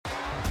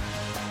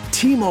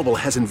T-Mobile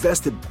has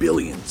invested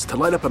billions to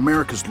light up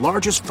America's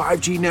largest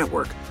 5G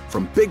network,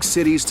 from big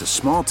cities to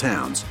small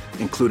towns,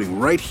 including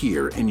right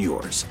here in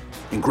yours.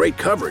 And great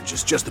coverage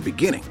is just the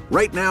beginning.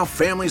 Right now,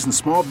 families and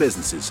small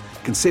businesses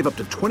can save up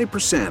to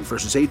 20%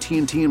 versus AT&T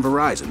and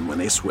Verizon when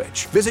they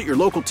switch. Visit your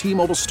local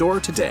T-Mobile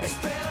store today.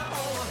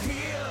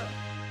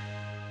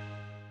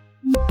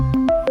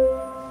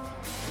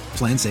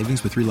 Plan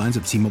savings with 3 lines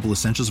of T-Mobile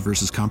Essentials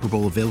versus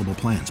comparable available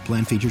plans.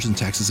 Plan features and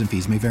taxes and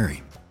fees may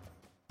vary.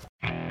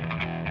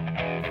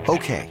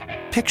 Okay,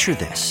 picture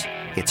this.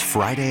 It's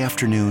Friday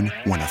afternoon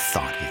when a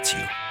thought hits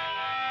you.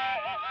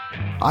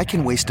 I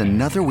can waste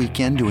another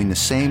weekend doing the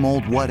same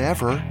old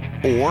whatever,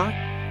 or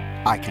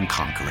I can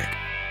conquer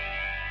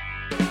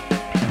it.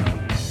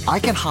 I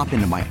can hop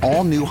into my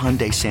all-new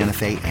Hyundai Santa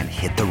Fe and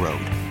hit the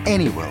road.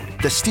 Any road.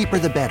 The steeper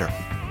the better.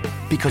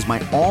 Because my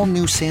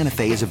all-new Santa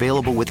Fe is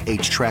available with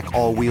H-Track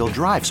all-wheel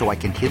drive, so I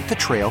can hit the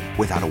trail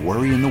without a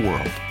worry in the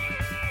world.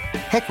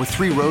 Heck, with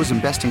 3 rows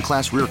and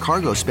best-in-class rear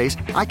cargo space,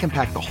 I can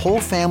pack the whole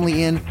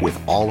family in with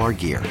all our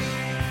gear.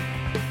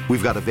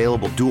 We've got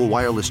available dual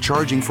wireless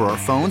charging for our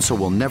phones, so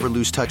we'll never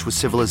lose touch with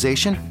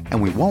civilization,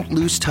 and we won't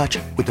lose touch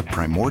with the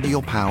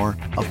primordial power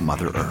of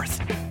Mother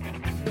Earth.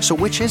 So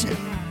which is it?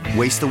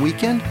 Waste the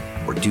weekend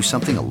or do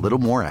something a little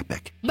more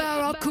epic?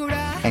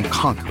 And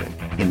conquer it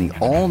in the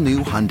all-new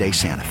Hyundai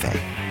Santa Fe.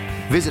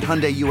 Visit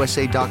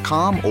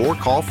HyundaiUSA.com or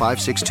call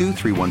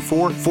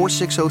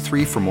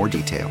 562-314-4603 for more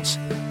details.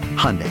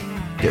 Hyundai,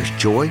 there's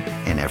joy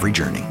in every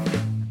journey.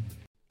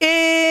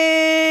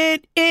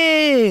 It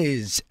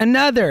is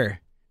another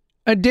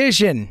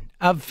edition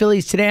of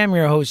Phillies Today. I'm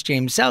your host,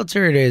 James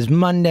Seltzer. It is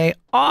Monday,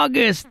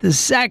 August the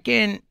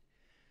 2nd,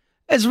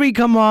 as we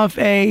come off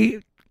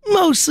a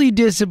mostly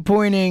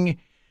disappointing,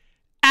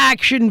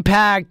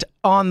 action-packed,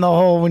 on the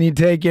whole, when you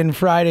take in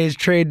Friday's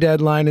trade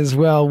deadline as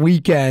well,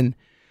 weekend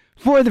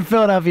for the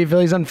Philadelphia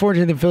Phillies.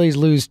 Unfortunately, the Phillies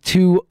lose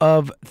 2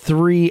 of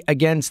 3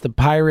 against the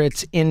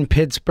Pirates in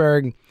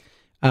Pittsburgh.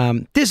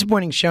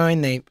 Disappointing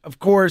showing. They, of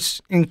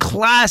course, in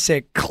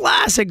classic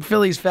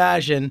Phillies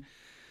fashion,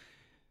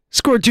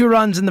 scored 2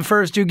 runs in the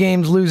first 2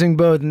 games, losing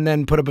both, and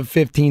then put up a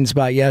 15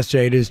 spot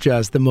yesterday. It is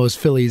just the most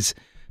Phillies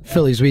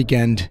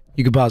weekend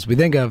you could possibly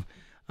think of.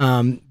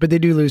 But they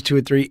do lose 2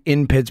 of 3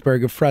 in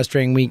Pittsburgh, a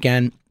frustrating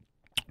weekend.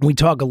 We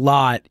talk a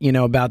lot,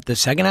 about the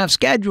second half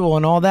schedule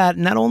and all that,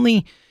 and that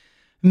only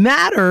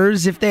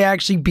matters if they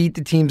actually beat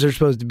the teams they're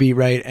supposed to beat,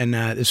 right? And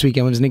this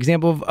weekend was an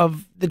example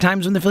of the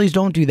times when the Phillies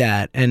don't do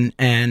that,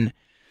 and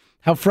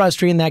how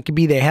frustrating that could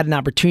be. They had an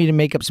opportunity to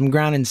make up some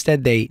ground.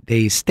 Instead,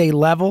 they stay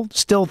level,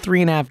 still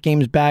 3.5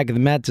 games back of the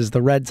Mets, as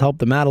the Reds helped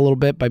them out a little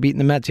bit by beating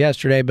the Mets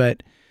yesterday.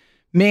 But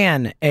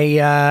man,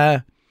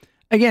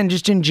 again,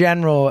 just in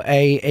general,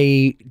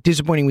 a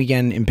disappointing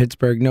weekend in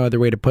Pittsburgh. No other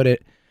way to put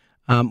it.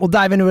 We'll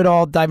dive into it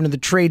all, dive into the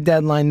trade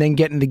deadline, then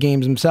get into the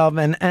games themselves.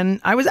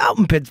 And I was out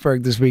in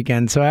Pittsburgh this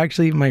weekend, so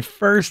actually my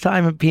first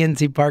time at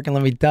PNC Park, and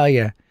let me tell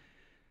you,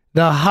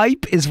 the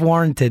hype is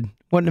warranted.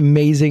 What an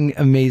amazing,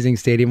 amazing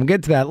stadium. We'll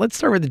get to that. Let's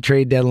start with the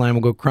trade deadline.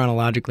 We'll go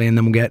chronologically, and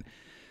then we'll get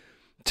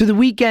to the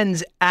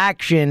weekend's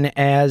action.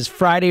 As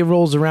Friday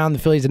rolls around, the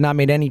Phillies had not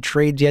made any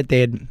trades yet.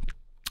 They had,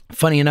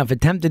 funny enough,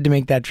 attempted to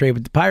make that trade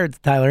with the Pirates,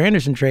 the Tyler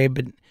Anderson trade,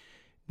 but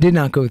did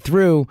not go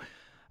through.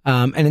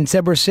 And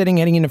instead, we're heading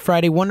into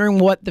Friday, wondering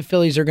what the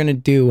Phillies are going to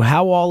do.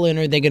 How all in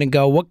are they going to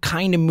go? What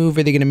kind of move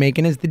are they going to make?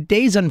 And as the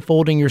day's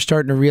unfolding, you're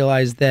starting to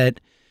realize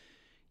that,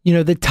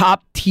 the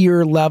top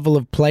tier level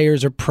of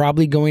players are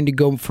probably going to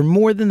go for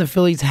more than the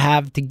Phillies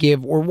have to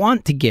give or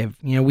want to give.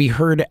 We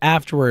heard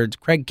afterwards,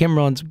 Craig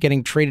Kimbrell ends up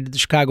getting traded to the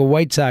Chicago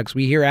White Sox.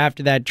 We hear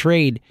after that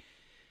trade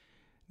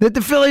that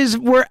the Phillies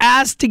were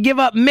asked to give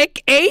up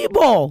Mick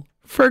Abel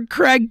for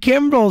Craig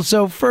Kimbrell.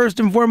 So first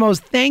and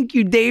foremost, thank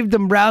you, Dave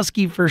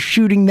Dombrowski, for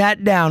shooting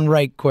that down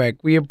right quick.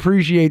 We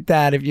appreciate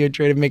that if you had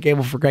traded Mick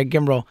Abel for Craig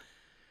Kimbrell.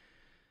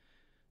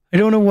 I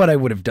don't know what I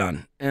would have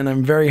done, and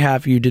I'm very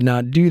happy you did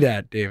not do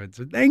that, David.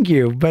 So thank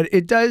you. But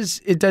it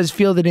does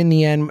feel that in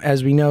the end,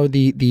 as we know,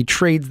 the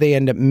trades they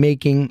end up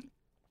making,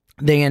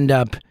 they end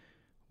up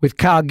with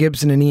Kyle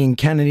Gibson and Ian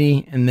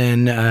Kennedy, and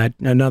then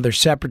another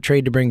separate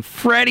trade to bring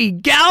Freddie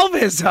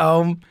Galvis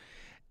home.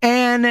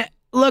 And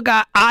look,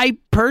 I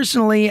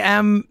personally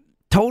am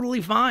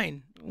totally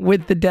fine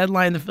with the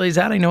deadline the Phillies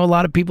had. I know a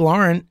lot of people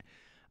aren't.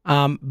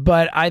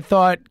 But I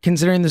thought,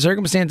 considering the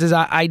circumstances,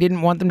 I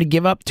didn't want them to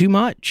give up too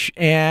much.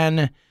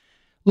 And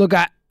look,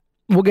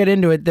 we'll get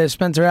into it. The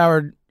Spencer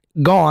Howard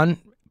gone,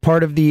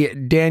 part of the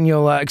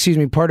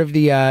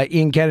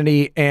Ian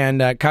Kennedy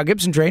and Kyle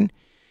Gibson trade.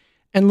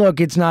 And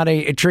look, it's not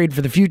a trade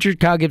for the future.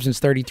 Kyle Gibson's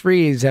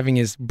 33. He's having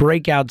his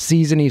breakout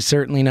season. He's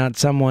certainly not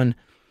someone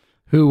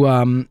who,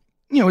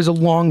 is a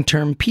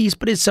long-term piece,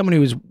 but is someone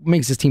who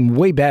makes his team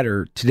way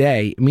better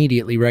today,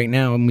 immediately, right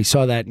now. And we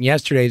saw that in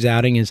yesterday's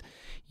outing is,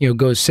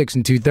 goes 6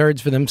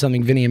 2/3 for them,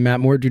 something Vinny and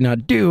Matt Moore do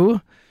not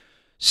do.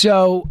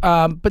 So,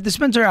 but the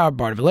Spencer Howard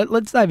part of it,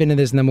 let's dive into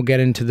this, and then we'll get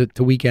into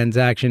the weekend's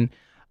action.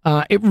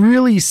 It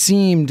really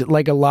seemed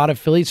like a lot of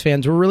Phillies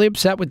fans were really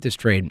upset with this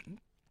trade.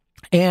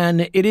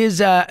 And it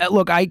is,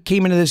 look, I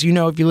came into this,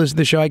 if you listen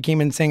to the show, I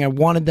came in saying I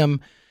wanted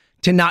them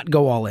to not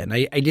go all in.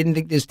 I didn't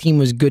think this team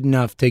was good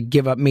enough to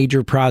give up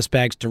major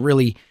prospects to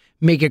really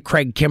make a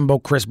Craig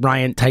Kimbrell, Chris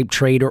Bryant type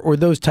trade or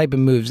those type of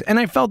moves. And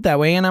I felt that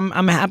way, and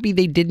I'm happy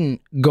they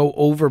didn't go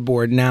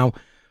overboard. Now,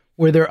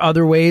 were there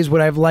other ways?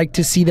 Would I have liked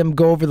to see them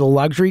go over the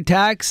luxury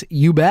tax?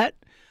 You bet.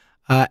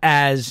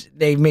 As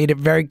they've made it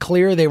very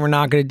clear they were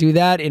not going to do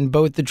that in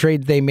both the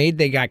trades they made.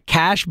 They got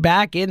cash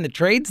back in the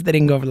trades. They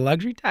didn't go over the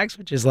luxury tax,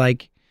 which is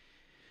like,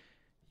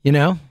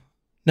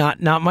 not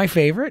my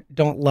favorite.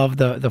 Don't love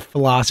the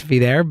philosophy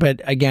there.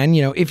 But again,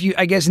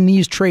 I guess in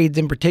these trades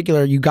in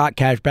particular, you got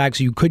cash back,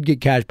 so you could get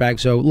cash back.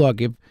 So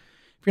look, if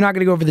you're not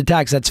going to go over the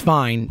tax, that's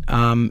fine.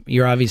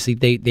 You're obviously,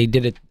 they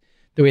did it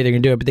the way they're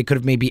going to do it, but they could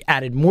have maybe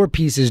added more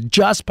pieces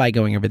just by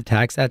going over the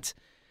tax. That's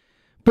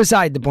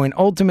beside the point.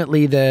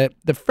 Ultimately, the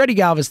Freddie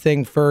Galvis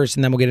thing first,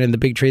 and then we'll get into the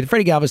big trade. The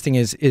Freddie Galvis thing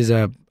is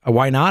a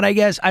why not, I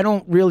guess. I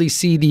don't really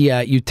see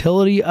the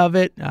utility of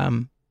it.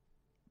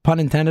 Pun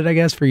intended, I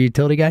guess, for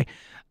utility guy.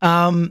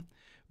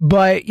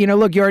 But,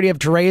 look, you already have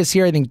Torreyes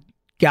here. I think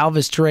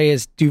Galvis,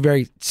 Torreyes do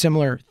very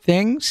similar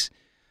things.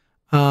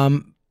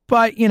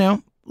 But,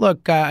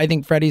 look, I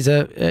think Freddie's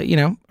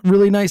a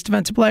really nice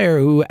defensive player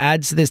who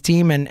adds to this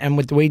team. And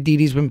with the way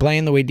Didi's been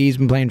playing, the way D's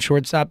been playing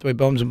shortstop, the way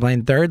Bohm's been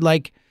playing third,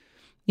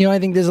 I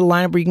think there's a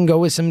lineup where you can go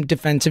with some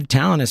defensive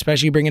talent,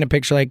 especially bringing a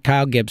picture like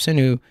Kyle Gibson,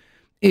 who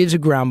is a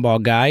ground ball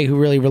guy who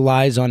really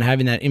relies on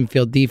having that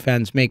infield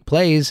defense make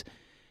plays.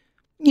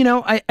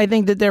 I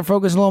think that they're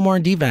focused a little more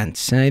on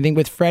defense. And I think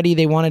with Freddie,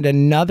 they wanted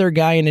another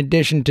guy in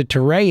addition to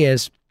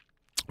Torreyes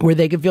where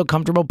they could feel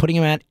comfortable putting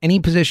him at any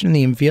position in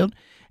the infield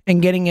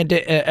and getting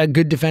a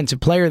good defensive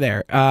player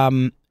there.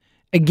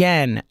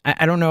 Again,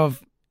 I don't know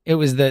if it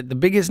was the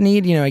biggest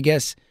need. I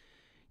guess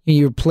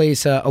you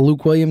replace a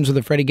Luke Williams with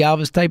a Freddie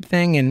Galvis type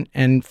thing,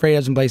 and Freddie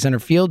doesn't play center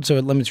field, so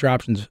it limits your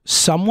options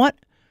somewhat.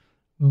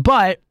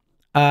 But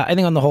I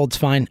think on the whole, it's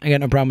fine. I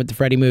got no problem with the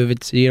Freddie move.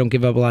 You don't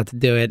give up a lot to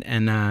do it,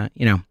 and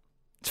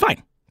it's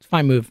fine. It's a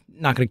fine move.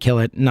 Not going to kill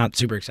it. Not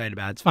super excited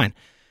about it. It's fine.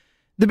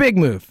 The big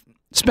move.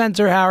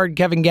 Spencer Howard,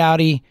 Kevin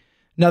Gowdy,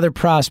 another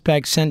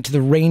prospect sent to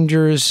the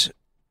Rangers.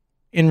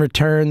 In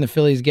return, the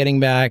Phillies getting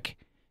back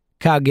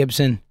Kyle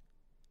Gibson,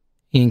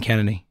 Ian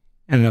Kennedy,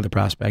 and another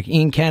prospect.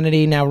 Ian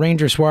Kennedy, now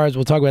Ranger Suarez.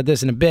 We'll talk about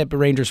this in a bit, but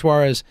Ranger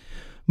Suarez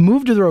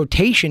moved to the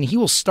rotation. He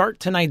will start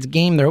tonight's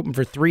game. They're hoping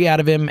for 3 out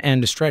of him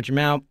and to stretch him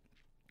out.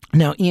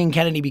 Now, Ian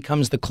Kennedy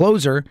becomes the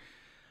closer.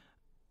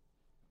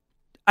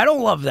 I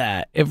don't love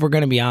that, if we're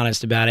going to be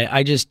honest about it.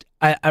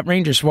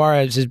 Ranger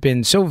Suarez has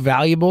been so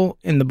valuable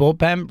in the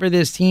bullpen for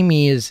this team.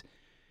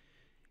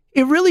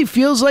 It really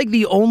feels like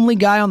the only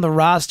guy on the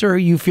roster who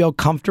you feel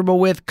comfortable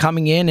with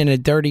coming in a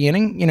dirty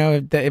inning.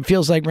 It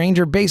feels like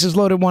Ranger, bases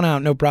loaded, 1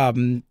 out, no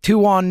problem.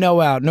 2 on,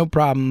 no out, no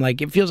problem.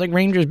 It feels like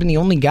Ranger's been the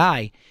only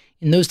guy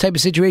in those type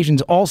of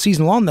situations all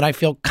season long that I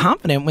feel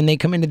confident when they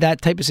come into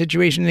that type of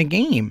situation in a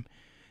game.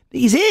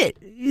 He's it.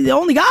 He's the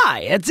only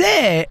guy. That's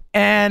it.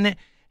 And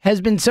has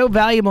been so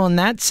valuable in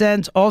that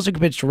sense. Also can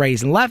pitch to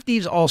righties and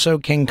lefties. Also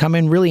can come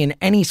in really in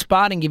any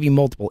spot and give you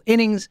multiple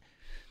innings.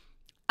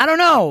 I don't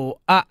know.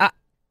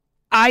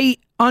 I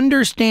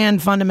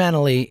understand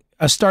fundamentally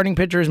a starting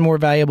pitcher is more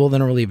valuable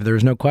than a reliever.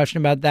 There's no question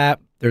about that.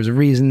 There's a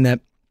reason that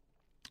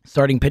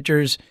starting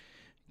pitchers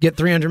get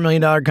 $300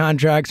 million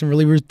contracts and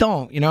relievers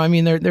don't.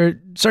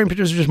 They're starting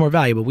pitchers are just more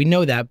valuable. We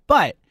know that.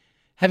 But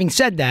having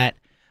said that,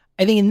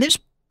 I think in this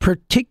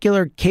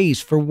particular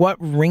case, for what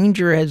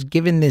Ranger has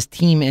given this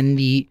team and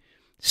the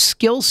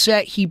skill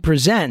set he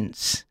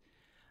presents,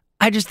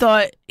 I just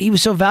thought he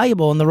was so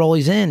valuable in the role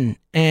he's in.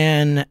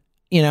 And,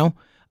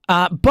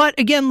 but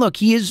again,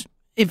 look,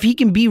 if he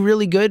can be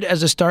really good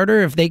as a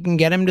starter, if they can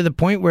get him to the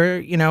point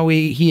where,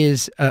 he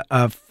is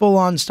a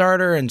full-on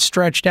starter and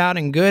stretched out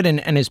and good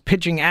and is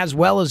pitching as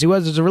well as he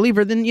was as a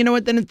reliever, then you know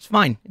what? Then it's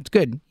fine. It's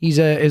good. He's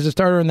a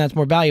starter and that's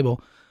more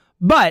valuable.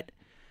 But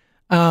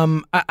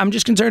I'm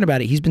just concerned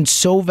about it. He's been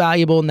so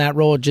valuable in that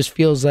role. It just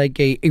feels like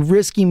a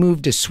risky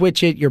move to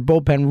switch it. Your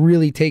bullpen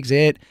really takes a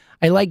hit.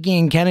 I like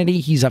Ian Kennedy.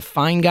 He's a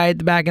fine guy at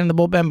the back end of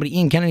the bullpen, but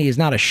Ian Kennedy is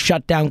not a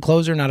shutdown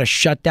closer, not a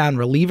shutdown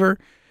reliever.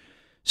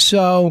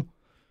 So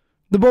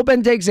the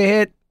bullpen takes a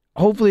hit.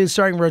 Hopefully the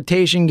starting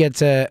rotation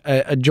gets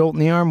a jolt in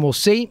the arm. We'll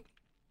see.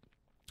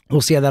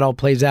 We'll see how that all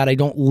plays out. I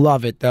don't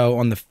love it, though,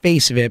 on the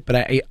face of it, but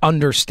I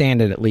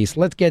understand it at least.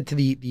 Let's get to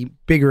the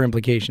bigger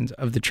implications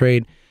of the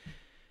trade.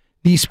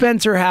 The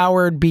Spencer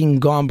Howard being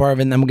gone part of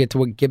it, and then we'll get to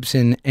what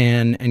Gibson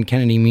and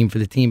Kennedy mean for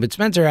the team. But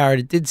Spencer Howard,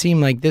 it did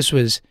seem like this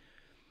was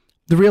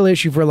the real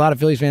issue for a lot of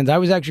Phillies fans. I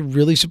was actually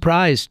really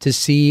surprised to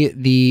see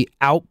the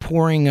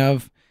outpouring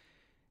of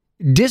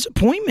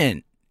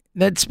disappointment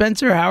that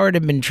Spencer Howard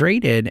had been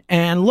traded.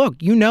 And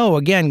look,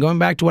 again, going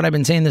back to what I've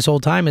been saying this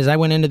whole time, is I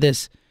went into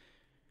this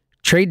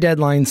trade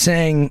deadline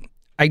saying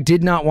I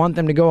did not want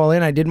them to go all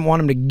in. I didn't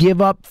want them to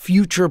give up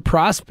future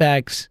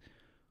prospects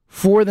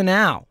for the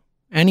now.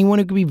 Anyone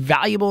who could be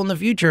valuable in the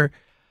future.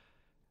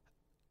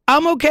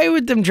 I'm okay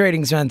with them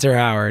trading Spencer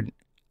Howard.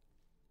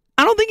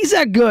 I don't think he's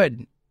that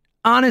good.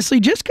 Honestly,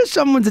 just because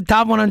someone's a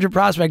top 100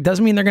 prospect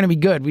doesn't mean they're going to be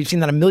good. We've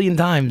seen that a million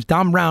times.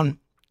 Tom Brown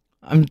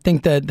I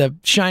think the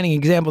shining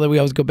example that we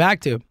always go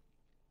back to.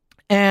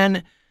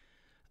 And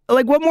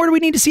like, what more do we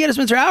need to see out of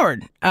Spencer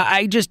Howard?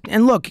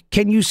 And look,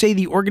 can you say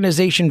the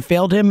organization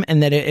failed him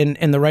and that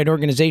in the right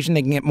organization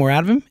they can get more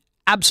out of him?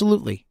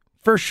 Absolutely,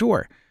 for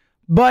sure.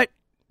 But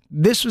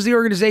this was the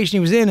organization he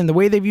was in, and the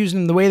way they've used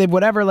him, the way they've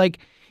whatever, like,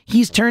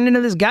 he's turned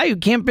into this guy who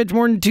can't pitch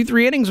more than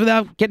 2-3 innings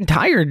without getting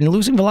tired and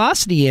losing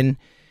velocity. And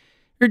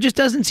there just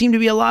doesn't seem to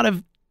be a lot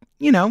of,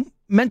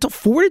 mental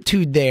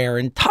fortitude there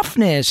and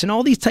toughness and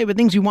all these type of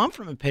things you want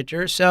from a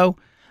pitcher. So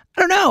I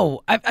don't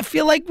know. I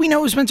feel like we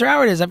know who Spencer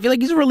Howard is. I feel like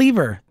he's a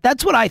reliever.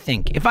 That's what I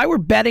think. If I were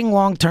betting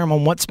long-term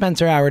on what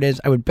Spencer Howard is,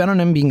 I would bet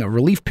on him being a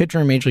relief pitcher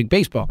in Major League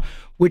Baseball,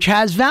 which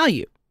has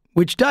value,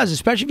 which does,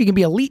 especially if he can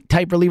be elite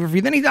type reliever for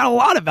you. Then he's got a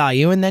lot of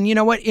value. And then, you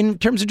know what? In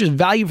terms of just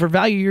value for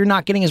value, you're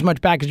not getting as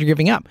much back as you're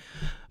giving up.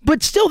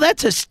 But still,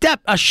 that's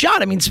a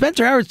shot. I mean,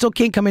 Spencer Howard still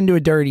can't come into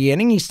a dirty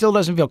inning. He still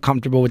doesn't feel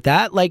comfortable with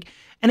that.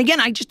 And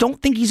again, I just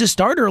don't think he's a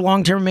starter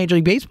long-term in Major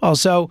League Baseball.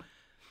 So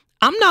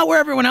I'm not where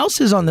everyone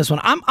else is on this one.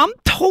 I'm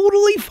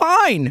totally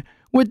fine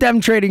with them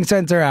trading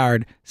Spencer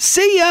Howard.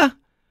 See ya.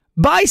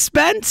 Bye,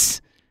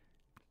 Spence.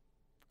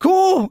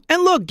 Cool.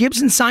 And look,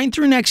 Gibson signed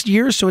through next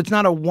year, so it's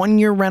not a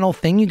one-year rental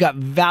thing. You got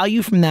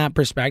value from that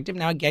perspective.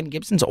 Now, again,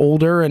 Gibson's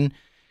older and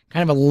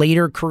kind of a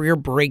later career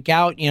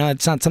breakout.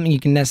 It's not something you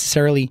can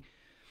necessarily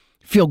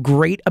feel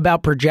great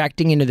about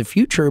projecting into the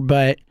future,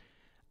 but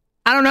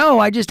I don't know.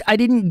 I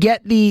didn't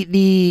get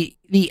the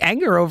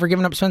anger over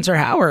giving up Spencer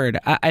Howard.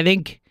 I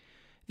think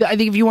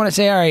if you want to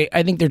say, all right,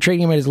 I think they're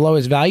trading him at his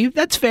lowest value,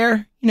 that's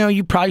fair.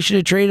 You probably should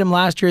have traded him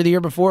last year or the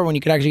year before when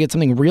you could actually get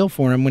something real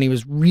for him when he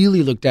was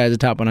really looked at as a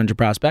top 100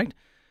 prospect.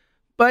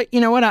 But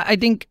you know what? I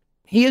think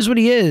he is what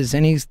he is,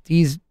 and he's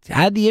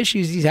had the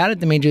issues he's had at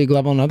the Major League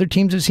level, and other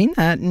teams have seen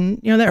that, and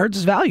that hurts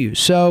his value.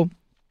 So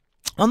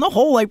on the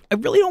whole, I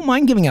really don't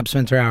mind giving up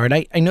Spencer Howard.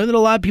 I know that a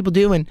lot of people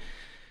do, and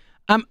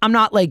I'm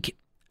not like,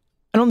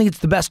 I don't think it's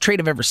the best trade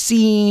I've ever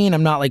seen.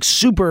 I'm not like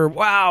super,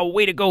 wow,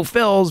 way to go,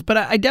 Phils, but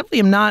I definitely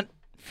am not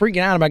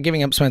freaking out about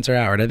giving up Spencer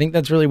Howard. I think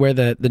that's really where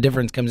the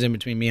difference comes in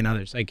between me and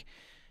others. Like,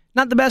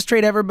 not the best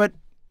trade ever, but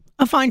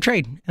a fine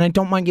trade. And I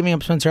don't mind giving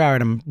up Spencer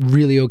Howard. I'm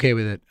really okay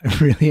with it. I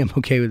really am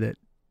okay with it.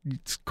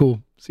 It's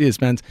cool. See you,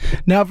 Spence.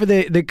 Now for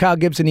the Kyle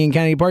Gibson, Ian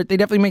Kennedy part, they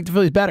definitely make the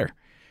Phillies better.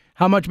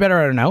 How much better,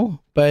 I don't know.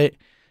 But,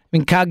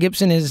 Kyle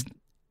Gibson is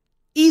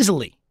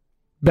easily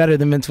better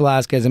than Vince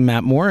Velasquez and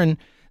Matt Moore, and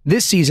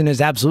this season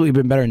has absolutely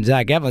been better than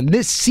Zach Eflin.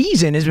 This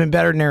season has been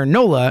better than Aaron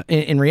Nola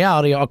in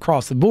reality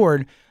across the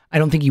board. I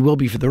don't think he will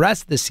be for the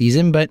rest of the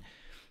season, but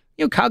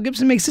Kyle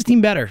Gibson makes this team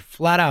better,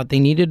 flat out. They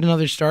needed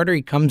another starter.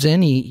 He comes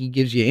in, he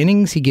gives you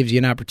innings, he gives you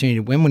an opportunity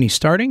to win when he's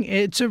starting.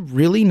 It's a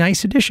really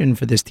nice addition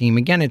for this team.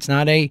 Again, it's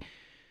not a,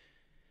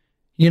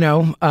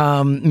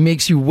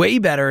 makes you way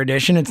better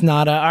addition. It's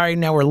not a, all right,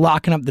 now we're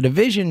locking up the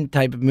division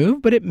type of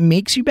move, but it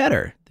makes you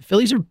better. The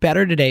Phillies are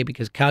better today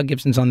because Kyle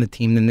Gibson's on the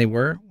team than they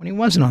were when he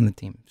wasn't on the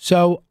team.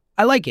 So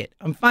I like it.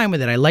 I'm fine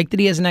with it. I like that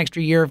he has an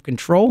extra year of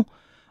control.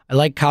 I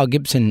like Kyle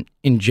Gibson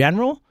in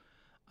general.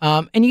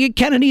 And you get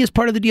Kennedy as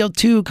part of the deal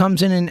too,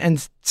 comes in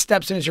and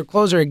steps in as your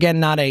closer. Again,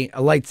 not a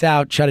lights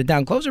out, shut it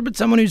down closer, but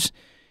someone who's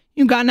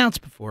gotten outs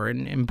before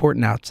and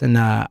important outs. And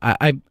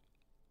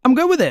I'm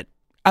good with it.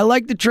 I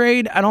like the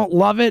trade. I don't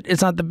love it.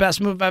 It's not the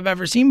best move I've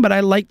ever seen, but I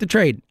like the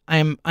trade. I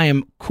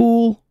am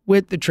cool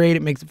with the trade.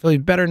 It makes the Phillies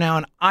better now.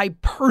 And I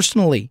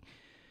personally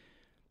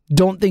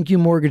don't think you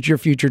mortgage your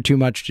future too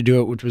much to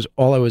do it, which was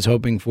all I was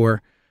hoping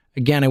for.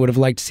 Again, I would have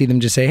liked to see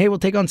them just say, hey, we'll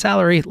take on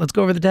salary. Let's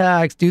go over the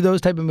tax, do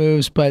those type of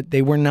moves. But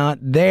they were not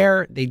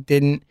there. They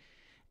didn't.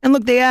 And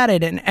look, they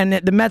added. And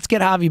the Mets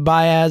get Javi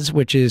Baez,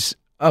 which is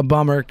a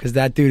bummer because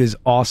that dude is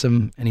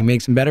awesome and he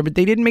makes them better. But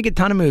they didn't make a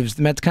ton of moves.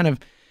 The Mets kind of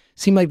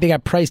seemed like they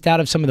got priced out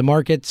of some of the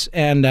markets.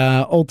 And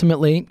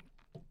ultimately,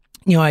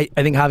 I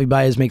think Javi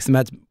Baez makes the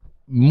Mets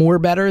more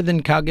better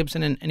than Kyle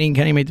Gibson and Ian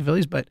Kennedy made the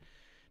Phillies, but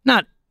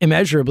not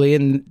immeasurably.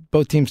 And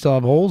both teams still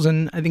have holes.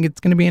 And I think it's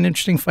going to be an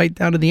interesting fight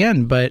down to the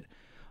end. But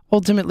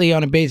ultimately,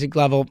 on a basic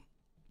level,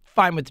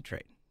 fine with the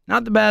trade.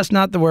 Not the best,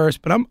 not the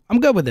worst, but I'm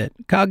good with it.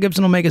 Kyle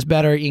Gibson will make us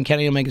better. Ian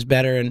Kennedy will make us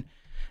better. And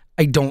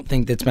I don't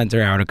think that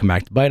Spencer Howard will come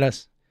back to bite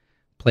us.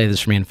 Play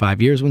this for me in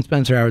 5 years when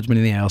Spencer Howard's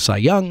winning the AL Cy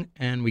Young,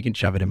 and we can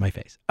shove it in my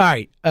face. All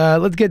right,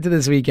 let's get to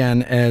this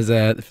weekend as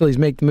the Phillies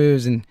make the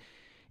moves and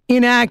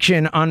in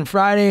action on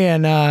Friday.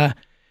 And,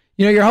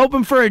 you're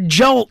hoping for a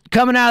jolt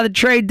coming out of the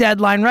trade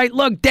deadline, right?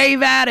 Look,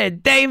 Dave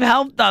added. Dave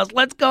helped us.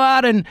 Let's go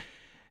out and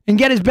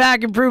get his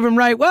back and prove him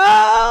right.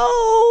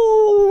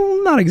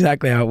 Well, not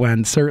exactly how it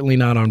went. Certainly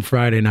not on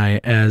Friday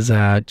night as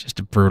just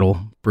a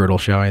brutal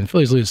showing. The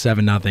Phillies lose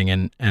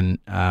 7-0, and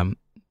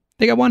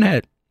they got one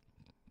hit.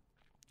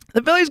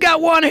 The Phillies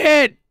got one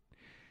hit.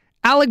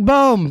 Alec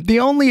Boehm,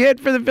 the only hit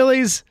for the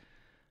Phillies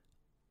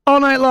all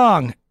night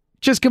long.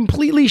 Just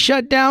completely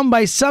shut down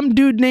by some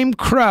dude named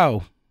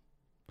Crow.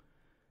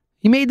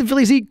 He made the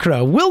Phillies eat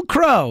Crow. Will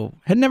Crow.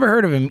 Had never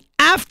heard of him.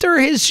 After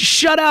his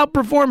shutout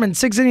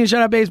performance, 6-inning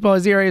shutout baseball,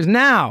 his ERA is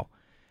now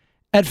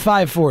at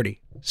 5.40.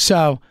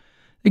 So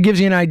it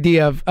gives you an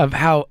idea of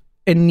how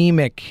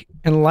anemic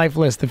and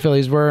lifeless the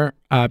Phillies were.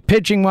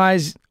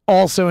 Pitching-wise,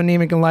 also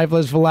anemic and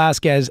lifeless.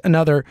 Velasquez,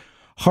 another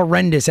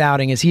horrendous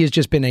outing, as he has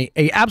just been a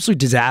absolute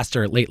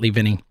disaster lately,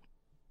 Vinny.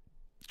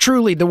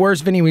 Truly the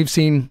worst Vinny we've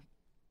seen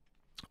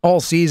all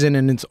season,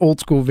 and it's old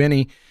school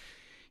Vinny.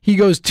 He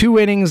goes 2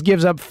 innings,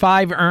 gives up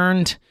 5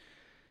 earned,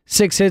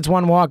 6 hits,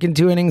 1 walk in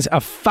 2 innings, a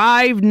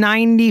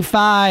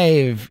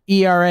 5.95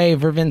 ERA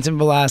for Vincent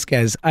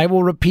Velasquez. I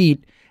will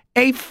repeat,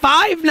 a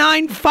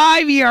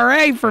 5.95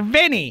 ERA for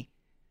Vinny.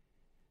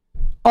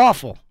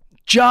 Awful.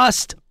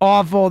 Just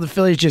awful. The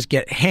Phillies just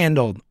get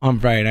handled on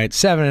Friday night,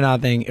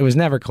 7-0. It was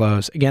never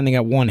close. Again, they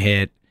got 1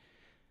 hit.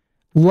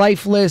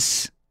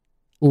 Lifeless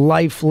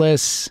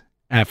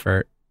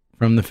effort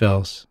from the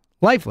Phils.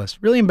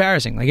 Lifeless. Really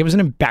embarrassing. Like, it was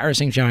an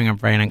embarrassing showing on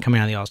Friday night coming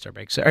out of the All-Star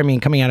break.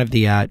 Coming out of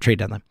the trade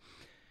deadline.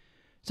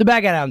 So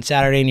back out on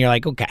Saturday, and you're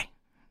like, okay.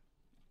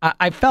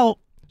 I felt,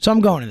 so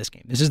I'm going to this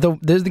game. This is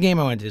the game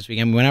I went to this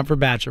weekend. We went out for a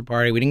bachelor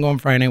party. We didn't go on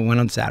Friday night. We went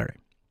on Saturday.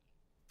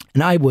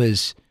 And I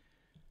was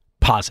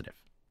positive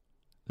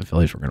the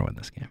Phillies were going to win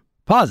this game.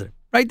 Positive.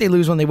 Right? They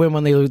lose when they win,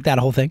 when they lose, that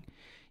whole thing.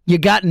 You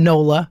got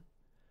Nola.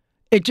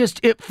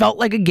 It felt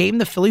like a game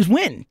the Phillies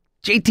win.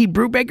 JT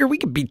Brubaker, we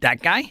could beat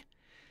that guy.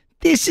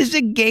 This is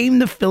a game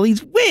the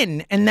Phillies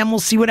win, and then we'll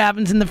see what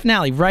happens in the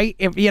finale, right?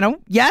 If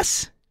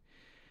yes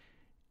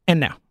and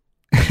no.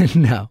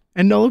 No.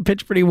 And Nola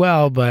pitched pretty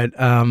well, but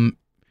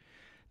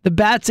the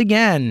bats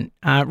again,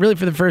 really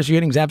for the first few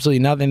innings, absolutely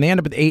nothing. They end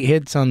up with 8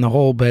 hits on the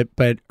whole, but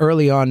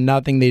early on,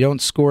 nothing. They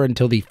don't score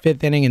until the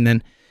 5th inning, and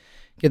then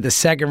get the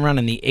second run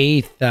in the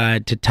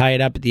 8th to tie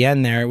it up at the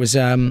end there. It was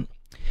a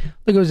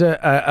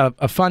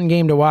fun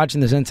game to watch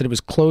in the sense that it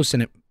was close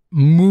and it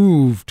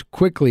moved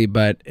quickly,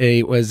 but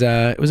it was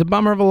a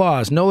bummer of a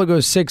loss. Nola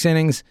goes 6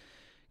 innings,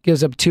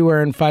 gives up 2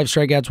 earned, 5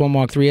 strikeouts, 1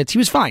 walk, 3 hits. He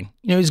was fine.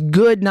 He was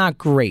good, not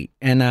great.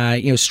 And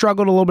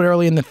struggled a little bit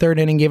early in the 3rd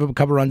inning, gave up a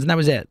couple runs, and that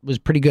was it. It was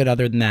pretty good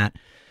other than that.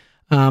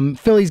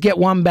 Phillies get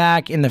 1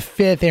 back in the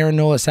 5th. Aaron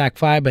Nola sacked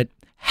 5, but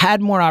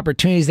had more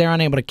opportunities there,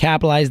 unable to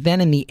capitalize.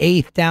 Then in the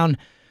 8th, down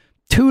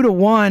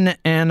 2-1,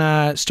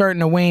 and starting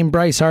to wane.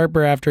 Bryce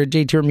Harper after a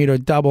JT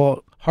Realmuto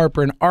double.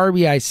 Harper an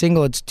RBI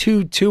single. It's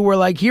 2-2. We're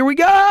like, here we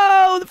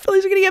go. The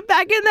Phillies are going to get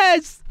back in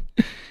this.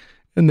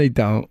 And they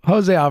don't.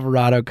 Jose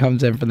Alvarado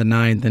comes in for the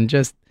 9th and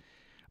just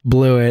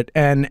blew it.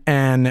 And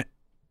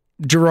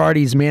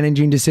Girardi's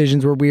managing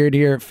decisions were weird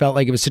here. It felt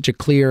like it was such a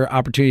clear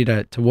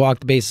opportunity to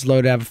walk the bases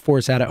low, to have a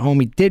force out at home.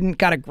 He didn't.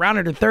 Got a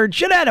grounder to 3rd.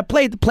 Should have had a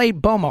play at the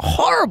plate. Boom. A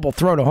horrible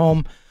throw to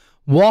home.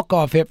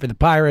 Walk-off hit for the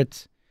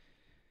Pirates.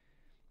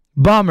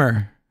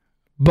 Bummer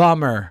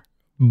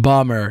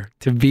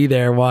to be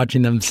there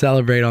watching them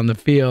celebrate on the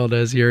field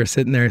as you're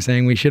sitting there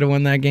saying we should have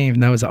won that game.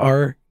 That was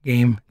our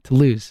game to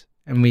lose.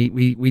 And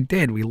we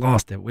did. We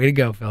lost it. Way to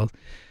go, Phil.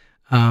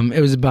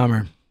 It was a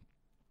bummer.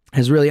 I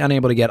was really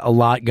unable to get a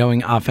lot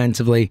going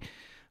offensively.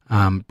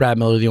 Brad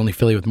Miller, the only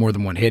Philly with more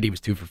than 1 hit. He was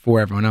 2 for 4.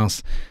 Everyone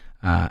else,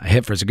 a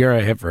hit for Segura,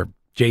 a hit for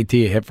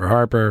JT, a hit for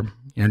Harper.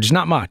 Just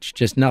not much.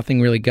 Just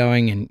nothing really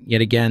going. And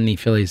yet again, the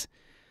Phillies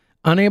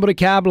unable to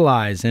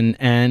capitalize.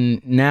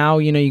 And now,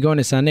 you go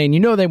into Sunday, and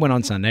they win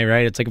on Sunday,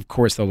 right? It's like, of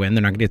course they'll win.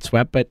 They're not going to get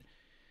swept. But,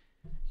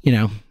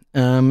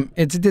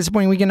 it's a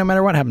disappointing weekend no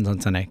matter what happens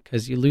on Sunday,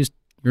 because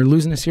you're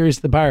losing a series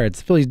to the Pirates.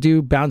 The Phillies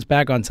do bounce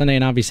back on Sunday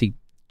and obviously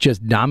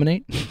just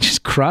dominate,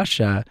 just crush.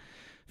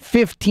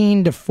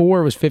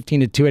 15-4 was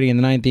 15-2 in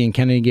the 9th. Ian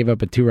Kennedy gave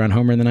up a 2-run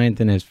homer in the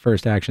 9th in his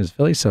first action as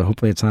Phillies, so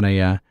hopefully it's not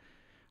a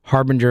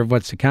harbinger of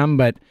what's to come.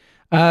 But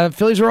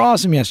Phillies were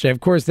awesome yesterday.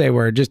 Of course they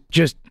were.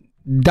 Just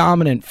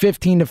dominant.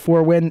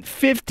 15-4 win,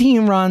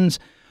 15 runs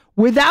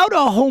without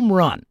a home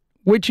run,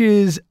 which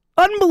is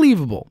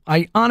unbelievable.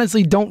 I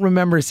honestly don't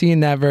remember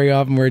seeing that very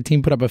often, where a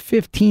team put up a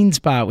 15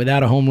 spot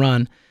without a home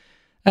run.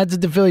 That's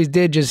what the Phillies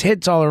did, just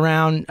hits all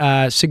around.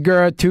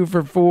 Segura, 2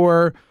 for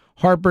 4.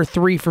 Harper,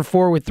 3 for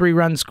 4 with 3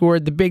 runs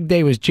scored. The big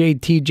day was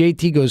JT.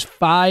 JT goes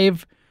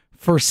 5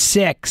 for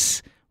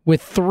 6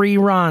 with 3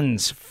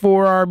 runs,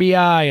 4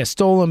 RBI, a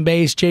stolen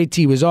base.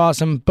 JT was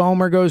awesome.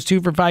 Bomer goes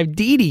 2 for 5.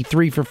 Didi,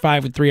 3 for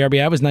 5 with 3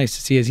 RBI. It was nice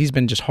to see, as he's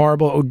been just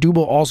horrible.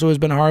 Odubel also has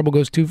been horrible,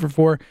 goes 2 for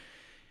 4.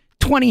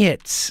 20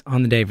 hits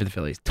on the day for the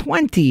Phillies.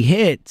 20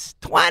 hits.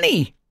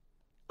 20!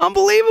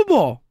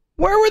 Unbelievable.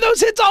 Where were those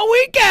hits all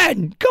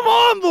weekend? Come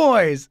on,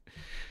 boys.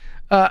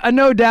 A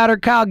no-doubter,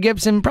 Kyle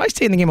Gibson, probably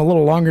stayed in the game a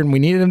little longer than we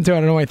needed him to. I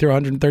don't know why he threw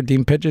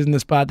 113 pitches in the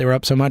spot. They were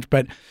up so much,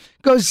 but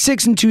goes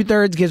 6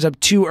 2/3, gives up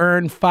 2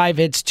 earned, 5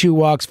 hits, 2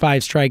 walks,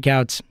 5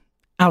 strikeouts.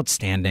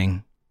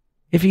 Outstanding.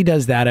 If he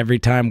does that every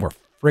time, we're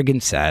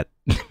friggin' set.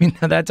 I mean,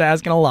 that's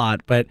asking a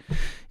lot, but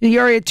he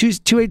already had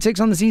 286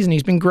 on the season.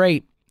 He's been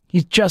great.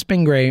 He's just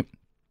been great.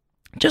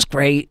 Just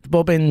great. The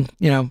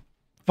bullpen,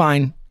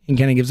 fine. And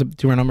Kenny gives up a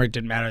 2-run homer. It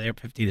didn't matter. They were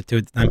 50-2 at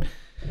the time.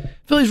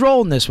 Phillies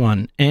roll in this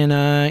one. And,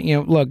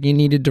 look, you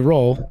needed to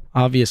roll,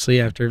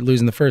 obviously, after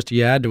losing the first.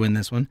 You had to win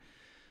this one.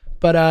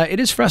 But it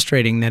is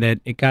frustrating that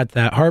it got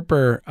that.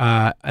 Harper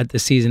at the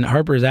season,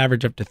 Harper's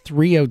average up to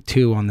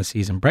 302 on the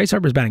season. Bryce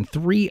Harper's batting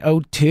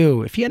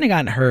 302. If he hadn't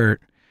gotten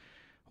hurt,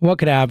 what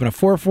could happen? A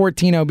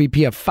 414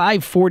 OBP, a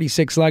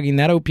 546 slugging.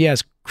 That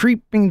OPS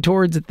creeping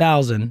towards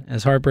 1,000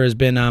 as Harper has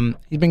been.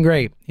 He's been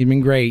great. He's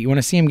been great. You want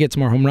to see him get some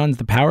more home runs.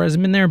 The power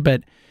hasn't been there,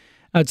 but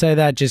outside of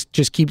that,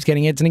 just keeps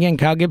getting hits. And again,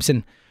 Kyle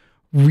Gibson,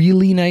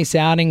 really nice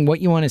outing.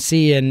 What you want to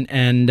see, and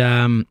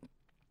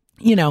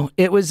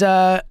it was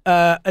a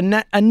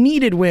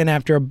needed win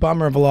after a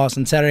bummer of a loss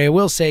on Saturday. I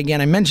will say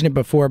again, I mentioned it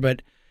before,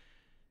 but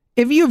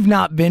if you've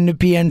not been to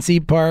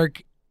PNC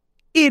Park,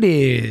 it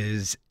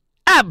is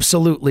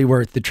absolutely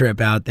worth the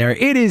trip out there.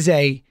 It is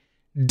a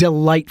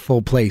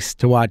delightful place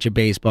to watch a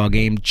baseball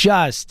game.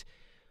 Just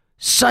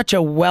such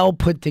a well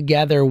put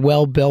together,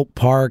 well built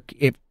park.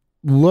 It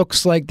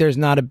looks like there's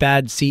not a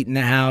bad seat in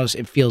the house.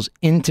 It feels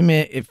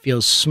intimate. It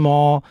feels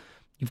small.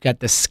 You've got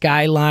the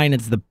skyline.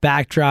 It's the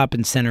backdrop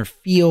in center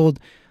field.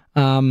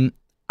 Look,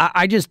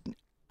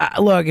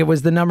 it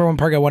was the number one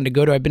park I wanted to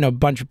go to. I've been to a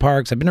bunch of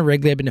parks. I've been to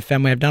Wrigley. I've been to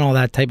Fenway. I've done all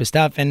that type of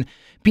stuff. And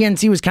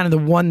PNC was kind of the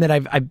one that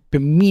I've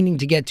been meaning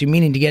to get to,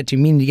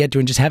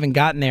 and just haven't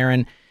gotten there.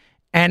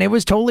 And it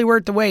was totally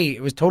worth the wait.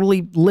 It was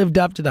totally lived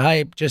up to the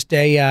hype.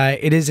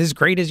 It is as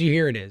great as you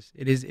hear it is.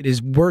 It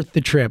is worth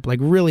the trip. Like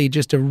really,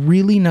 just a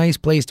really nice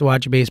place to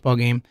watch a baseball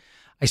game.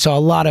 I saw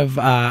a lot of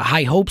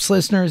High Hopes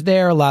listeners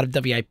there, a lot of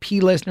WIP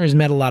listeners,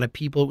 met a lot of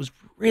people. It was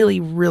really,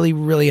 really,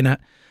 really an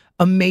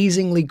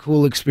amazingly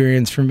cool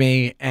experience for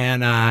me,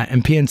 and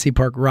PNC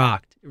Park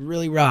rocked. It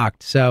really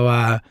rocked.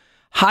 So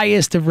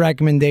highest of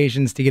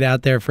recommendations to get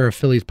out there for a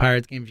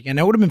Phillies-Pirates game if you can.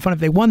 Now, it would have been fun if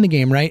they won the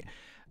game, right?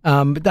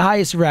 But the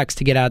highest of recs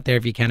to get out there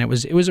if you can. It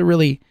was a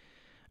really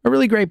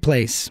great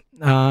place.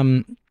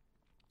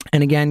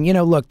 And again,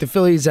 look, the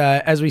Phillies,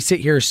 as we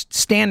sit here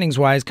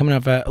standings-wise, coming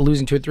off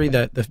losing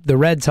 2-3, the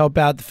Reds help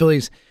out. The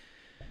Phillies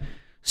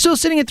still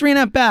sitting at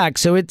 3.5 back,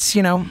 so it's,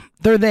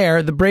 they're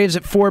there. The Braves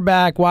at 4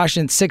 back,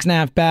 Washington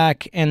 6.5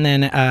 back, and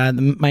then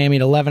the Miami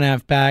at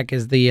 11.5 back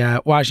as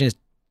the Washington is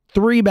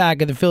 3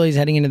 back of the Phillies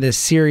heading into this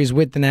series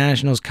with the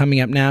Nationals coming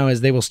up now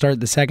as they will start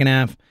the second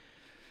half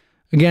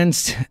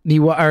against the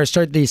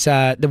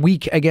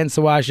week against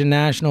the Washington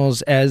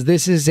Nationals, as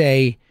this is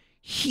a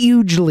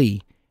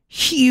hugely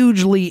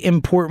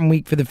important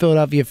week for the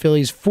Philadelphia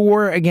Phillies.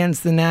 4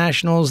 against the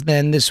Nationals,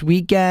 then this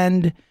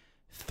weekend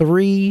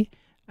 3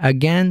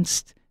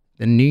 against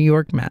the New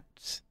York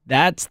Mets.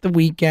 That's the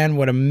weekend.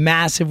 What a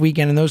massive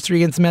weekend. And those 3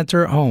 against the Mets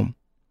are at home.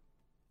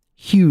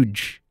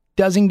 Huge.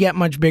 Doesn't get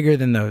much bigger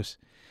than those.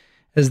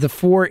 As the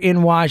 4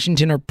 in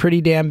Washington are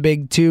pretty damn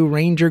big too.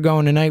 Ranger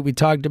going tonight. We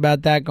talked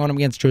about that, going up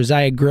against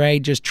Josiah Gray.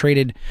 Just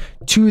traded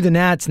to the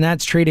Nats.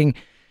 Nats trading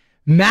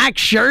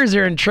Max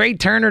Scherzer and Trey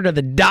Turner to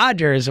the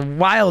Dodgers. A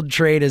wild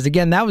trade. As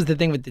again, that was the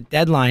thing with the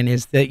deadline,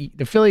 is that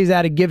the Phillies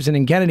added Gibson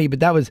and Kennedy, but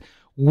that was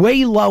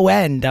way low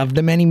end of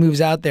the many moves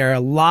out there. A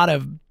lot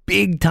of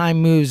big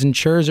time moves, and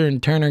Scherzer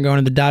and Turner going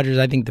to the Dodgers,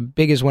 I think the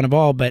biggest one of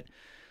all. But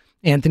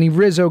Anthony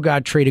Rizzo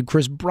got traded.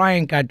 Chris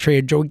Bryant got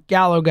traded. Joey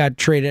Gallo got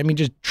traded. I mean,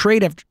 just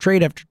trade after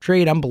trade after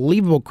trade.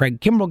 Unbelievable. Craig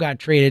Kimbrell got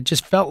traded. It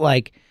just felt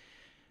like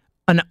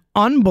an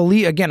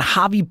unbelievable. Again,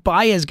 Javi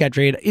Baez got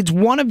traded. It's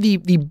one of the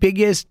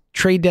biggest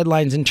trade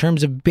deadlines in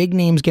terms of big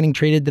names getting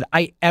traded that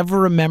I ever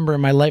remember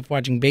in my life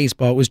watching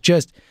baseball. It was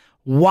just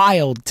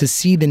wild to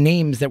see the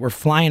names that were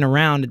flying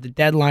around at the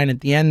deadline at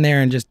the end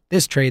there, and just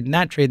this trade and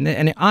that trade.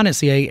 And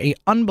honestly, a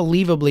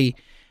unbelievably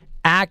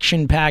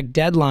action-packed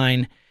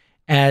deadline.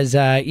 As,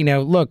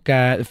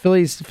 the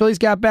Phillies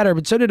got better,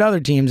 but so did other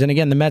teams. And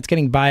again, the Mets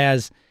getting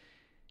Baez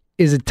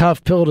is a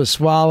tough pill to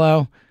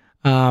swallow.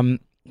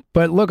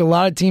 But look, a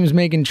lot of teams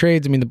making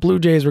trades. I mean, the Blue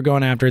Jays were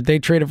going after it. They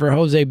traded for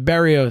Jose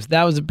Berrios.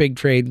 That was a big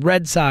trade.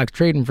 Red Sox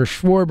trading for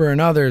Schwarber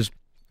and others.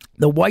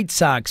 The White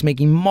Sox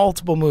making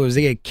multiple moves.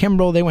 They get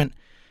Kimbrel. They went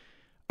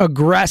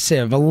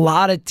aggressive. A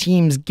lot of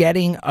teams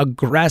getting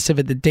aggressive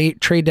at the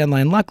trade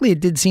deadline. Luckily,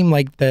 it did seem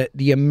like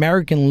the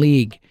American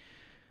League,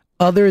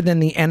 other than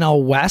the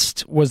NL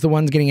West, was the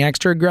ones getting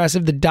extra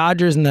aggressive. The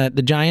Dodgers and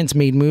the Giants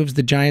made moves.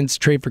 The Giants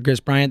trade for Chris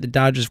Bryant. The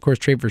Dodgers, of course,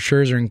 trade for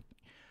Scherzer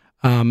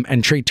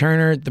and Trey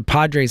Turner. The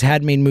Padres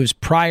had made moves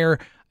prior.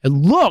 It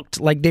looked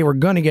like they were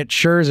going to get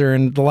Scherzer,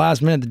 and at the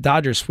last minute, the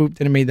Dodgers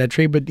swooped in and made that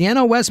trade. But the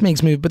NL West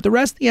makes moves, but the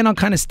rest of the NL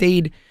kind of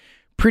stayed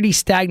pretty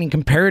stagnant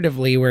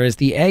comparatively, whereas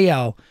the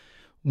AL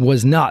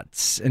was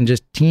nuts, and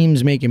just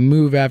teams making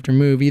move after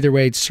move. Either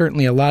way,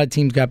 certainly a lot of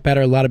teams got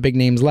better, a lot of big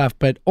names left,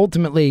 but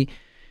ultimately,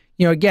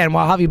 again,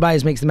 while Javi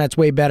Baez makes the Mets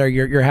way better,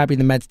 you're happy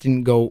the Mets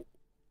didn't go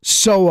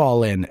so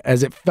all in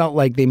as it felt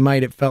like they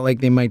might. It felt like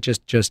they might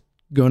just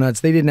go nuts.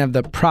 They didn't have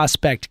the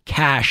prospect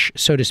cash,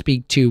 so to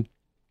speak, to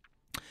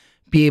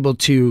be able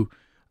to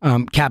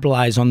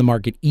capitalize on the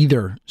market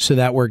either. So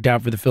that worked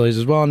out for the Phillies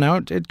as well. Now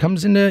it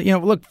comes into,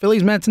 look,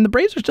 Phillies, Mets, and the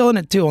Braves are still in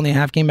it too, only a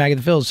half game back of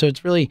the Phillies. So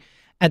it's really,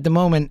 at the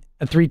moment,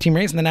 a 3-team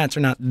race, and the Nats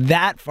are not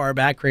that far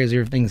back.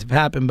 Crazier things have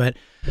happened, but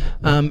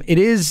it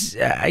is,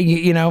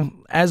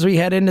 as we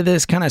head into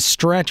this kind of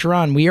stretch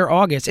run, we are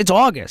August. It's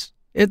August.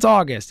 It's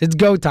August. It's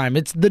go time.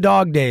 It's the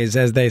dog days,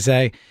 as they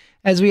say.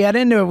 As we head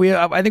into it,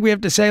 I think we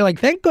have to say,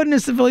 thank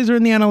goodness the Phillies are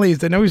in the NL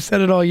East. I know we've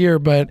said it all year,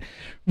 but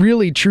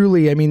really,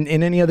 truly, I mean,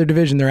 in any other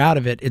division, they're out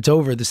of it. It's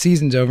over. The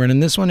season's over. And in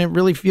this one, it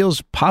really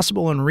feels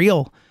possible and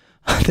real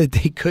that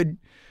they could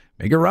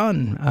make a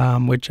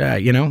run, which,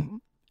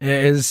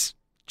 is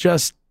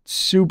just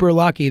super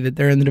lucky that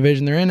they're in the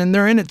division they're in, and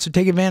they're in it, so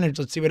take advantage.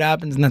 Let's see what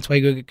happens, and that's why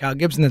you go get Kyle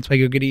Gibson. That's why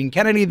you go get Ian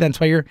Kennedy. That's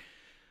why you're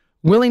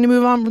willing to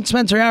move on from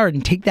Spencer Howard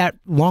and take that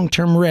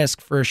long-term risk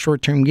for a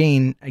short-term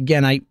gain.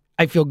 Again, I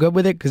feel good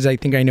with it because I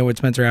think I know what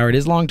Spencer Howard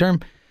is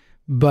long-term,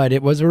 but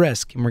it was a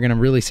risk, and we're going to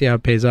really see how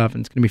it pays off,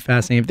 and it's going to be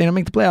fascinating. If they don't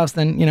make the playoffs,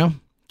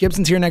 then,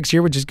 Gibson's here next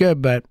year, which is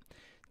good, but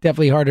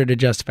definitely harder to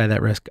justify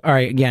that risk. All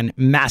right, again,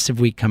 massive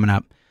week coming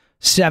up.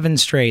 7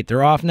 straight.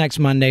 They're off next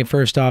Monday,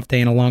 first off day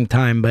in a long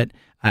time, but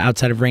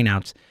outside of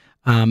rainouts.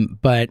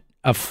 But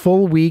a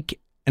full week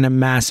and a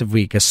massive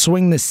week, a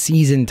swing the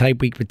season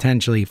type week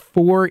potentially.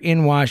 4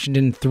 in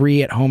Washington,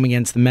 3 at home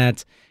against the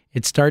Mets.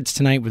 It starts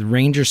tonight with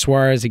Ranger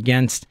Suarez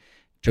against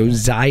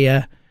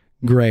Josiah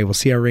Gray. We'll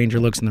see how Ranger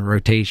looks in the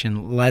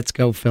rotation. Let's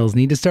go, Phils.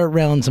 Need to start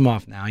railing some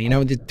off now.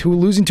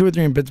 Losing 2 or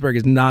 3 in Pittsburgh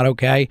is not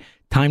okay.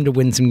 Time to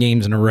win some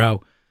games in a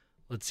row.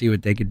 Let's see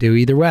what they could do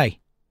either way.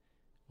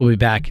 We'll be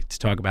back to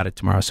talk about it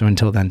tomorrow. So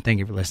until then, thank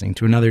you for listening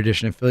to another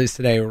edition of Phillies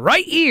Today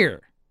right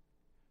here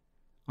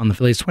on the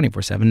Phillies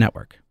 24/7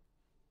 Network.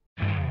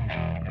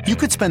 You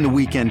could spend the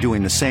weekend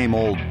doing the same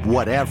old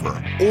whatever,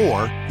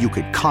 or you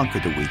could conquer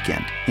the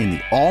weekend in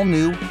the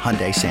all-new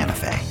Hyundai Santa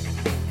Fe.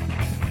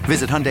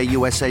 Visit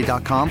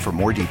HyundaiUSA.com for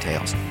more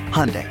details.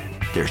 Hyundai,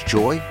 there's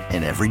joy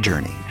in every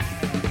journey.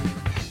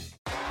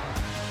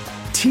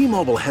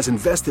 T-Mobile has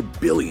invested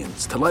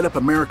billions to light up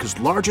America's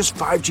largest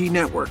 5G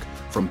network,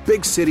 from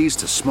big cities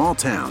to small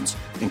towns,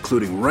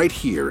 including right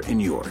here in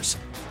yours.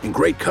 And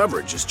great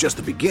coverage is just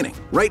the beginning.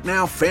 Right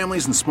now,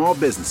 families and small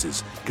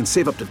businesses can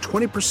save up to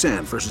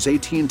 20% versus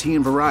AT&T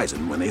and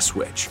Verizon when they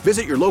switch.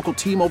 Visit your local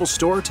T-Mobile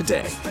store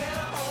today.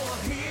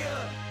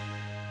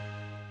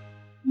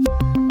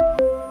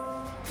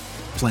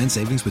 Plan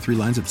savings with 3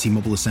 lines of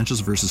T-Mobile Essentials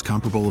versus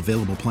comparable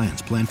available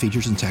plans. Plan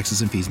features and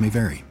taxes and fees may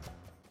vary.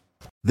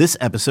 This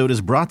episode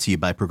is brought to you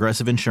by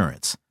Progressive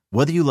Insurance.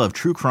 Whether you love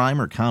true crime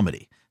or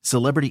comedy,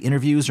 celebrity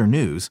interviews or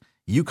news,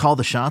 you call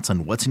the shots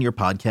on what's in your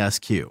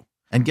podcast queue.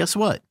 And guess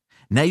what?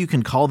 Now you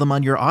can call them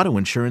on your auto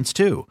insurance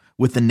too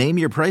with the Name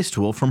Your Price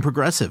tool from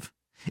Progressive.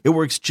 It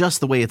works just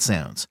the way it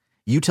sounds.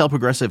 You tell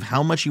Progressive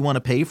how much you want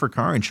to pay for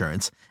car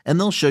insurance, and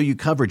they'll show you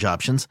coverage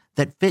options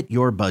that fit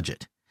your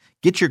budget.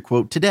 Get your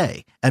quote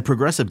today at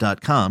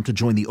Progressive.com to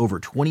join the over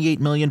 28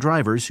 million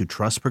drivers who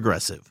trust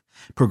Progressive.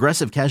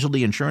 Progressive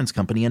Casualty Insurance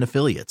Company and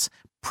Affiliates.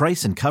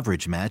 Price and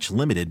coverage match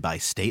limited by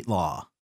state law.